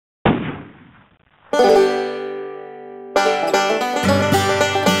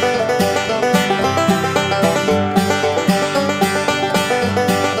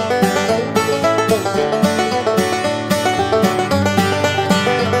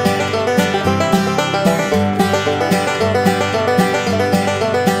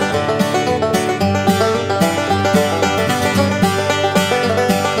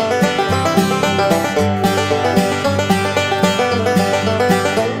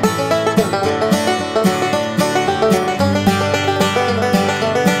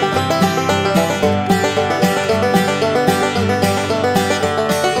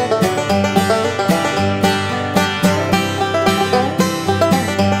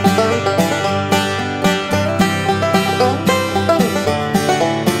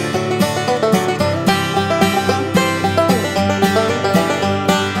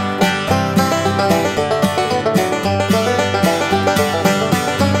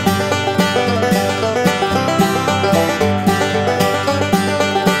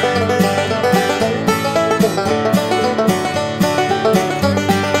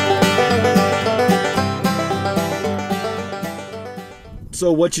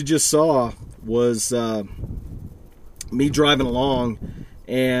So what you just saw was me driving along,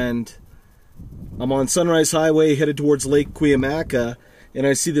 and I'm on Sunrise Highway headed towards Lake Cuyamaca, and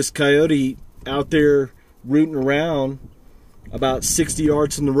I see this coyote out there rooting around about 60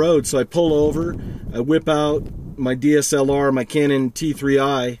 yards from the road. So I pull over, I whip out my DSLR, my Canon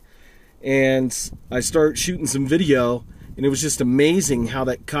T3i, and I start shooting some video, and it was just amazing how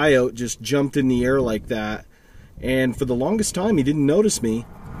that coyote just jumped in the air like that. And for the longest time, he didn't notice me.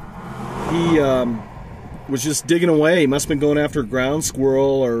 He was just digging away. He must have been going after a ground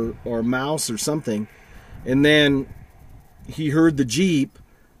squirrel or mouse or something. And then he heard the Jeep,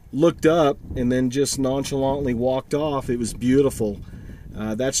 looked up, and then just nonchalantly walked off. It was beautiful.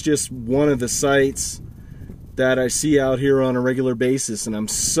 That's just one of the sights that I see out here on a regular basis, and I'm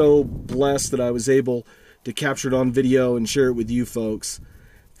so blessed that I was able to capture it on video and share it with you folks.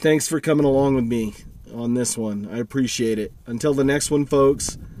 Thanks for coming along with me on this one. I appreciate it. Until the next one,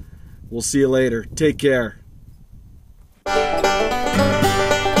 folks, we'll see you later. Take care.